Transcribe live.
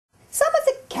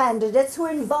candidates who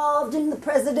are involved in the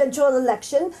presidential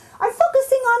election are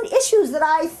focusing on issues that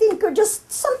I think are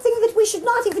just something that we should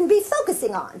not even be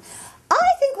focusing on. I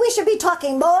think we should be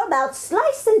talking more about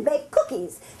slice and bake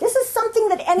cookies. This is something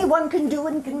that anyone can do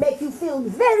and can make you feel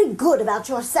very good about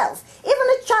yourself. Even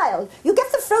a child. You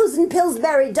get the frozen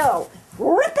Pillsbury dough,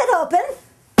 rip it open,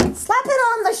 slap it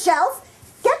on the shelf,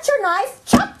 get your knife,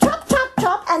 chop, chop, chop,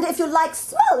 chop, and if you like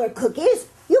smaller cookies,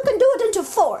 you can do it into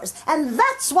fours. And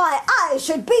that's why I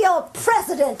should be your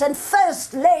president and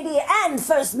first lady and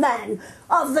first man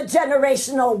of the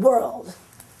generational world.